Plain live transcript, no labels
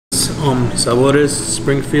Sabores,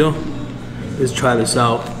 Springfield. Let's try this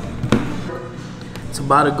out. It's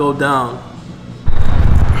about to go down.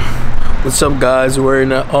 What's up, guys? We're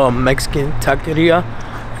in a Mexican taqueria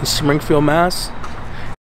in Springfield, Mass.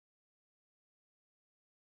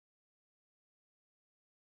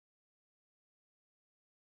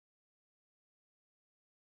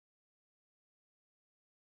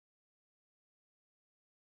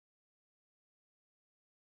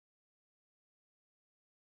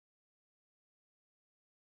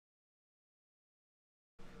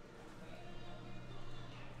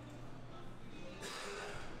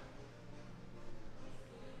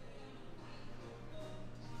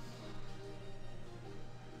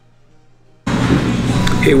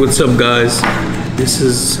 Hey, what's up, guys? This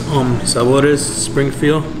is Sabores,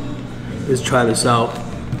 Springfield. Let's try this out.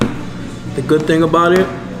 The good thing about it,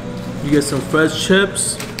 you get some fresh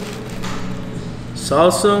chips,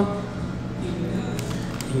 salsa.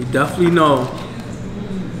 You definitely know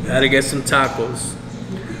you gotta get some tacos.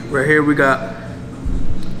 Right here we got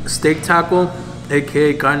steak taco,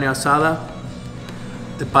 aka carne asada,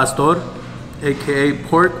 the pastor, aka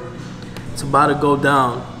pork. It's about to go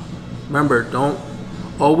down. Remember,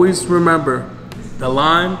 always remember the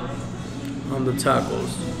lime on the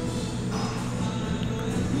tacos.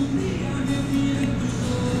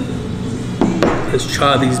 Let's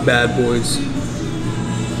try these bad boys.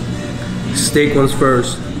 Steak ones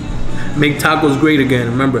first. Make tacos great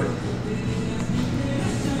again, remember.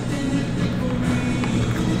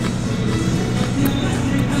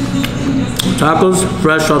 Tacos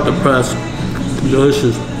fresh off the press.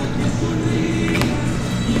 Delicious.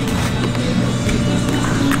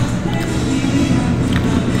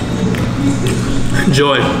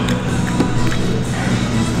 Enjoy.